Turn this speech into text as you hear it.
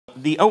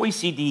the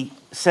OECD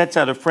sets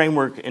out a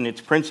framework in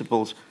its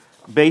principles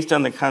based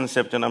on the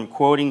concept, and I'm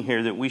quoting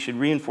here, that we should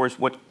reinforce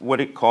what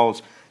it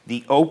calls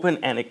the open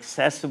and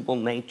accessible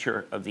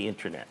nature of the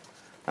internet.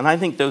 And I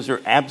think those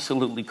are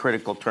absolutely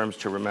critical terms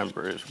to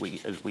remember as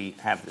we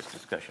have this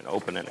discussion,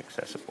 open and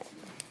accessible.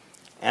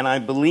 And I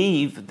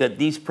believe that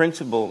these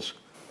principles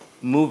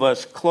move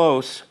us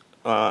close,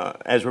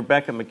 as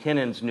Rebecca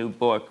McKinnon's new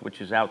book, which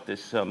is out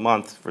this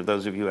month, for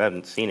those of you who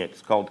haven't seen it,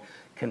 it's called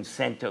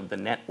Consent of the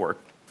Network.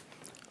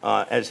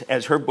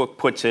 As her book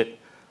puts it,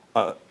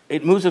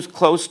 it moves us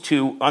close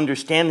to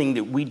understanding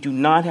that we do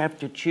not have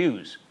to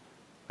choose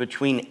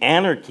between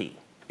anarchy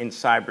in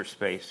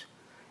cyberspace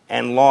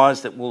and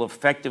laws that will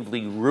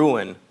effectively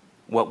ruin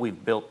what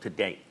we've built to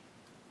date.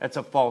 That's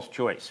a false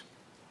choice.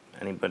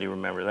 Anybody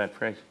remember that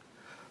phrase?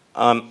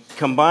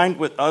 Combined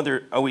with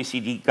other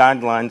OECD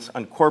guidelines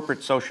on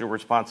corporate social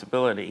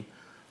responsibility,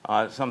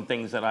 some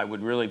things that I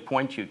would really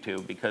point you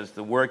to, because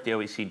the work the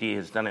OECD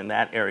has done in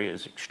that area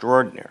is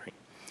extraordinary.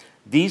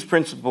 These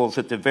principles,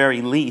 at the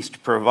very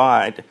least,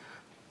 provide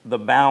the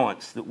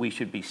balance that we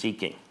should be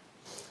seeking.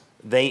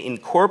 They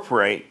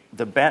incorporate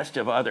the best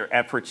of other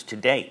efforts to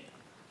date,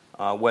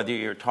 whether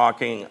you're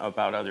talking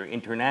about other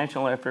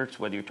international efforts,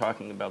 whether you're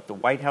talking about the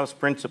White House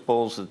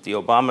principles that the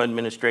Obama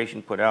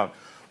administration put out,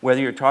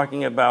 whether you're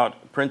talking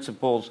about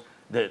principles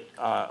that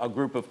a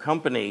group of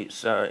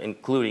companies,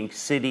 including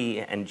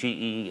Citi and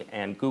GE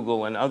and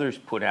Google and others,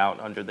 put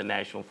out under the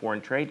National Foreign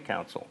Trade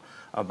Council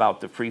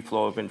about the free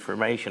flow of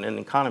information in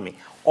the economy.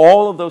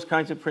 All of those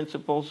kinds of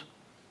principles,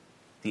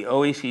 the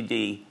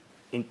OECD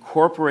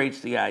incorporates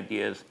the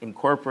ideas,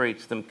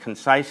 incorporates them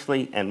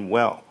concisely and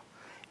well.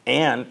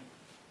 And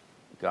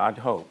God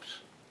hopes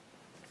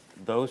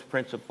those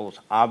principles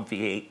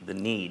obviate the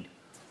need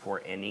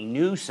for any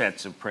new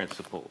sets of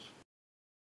principles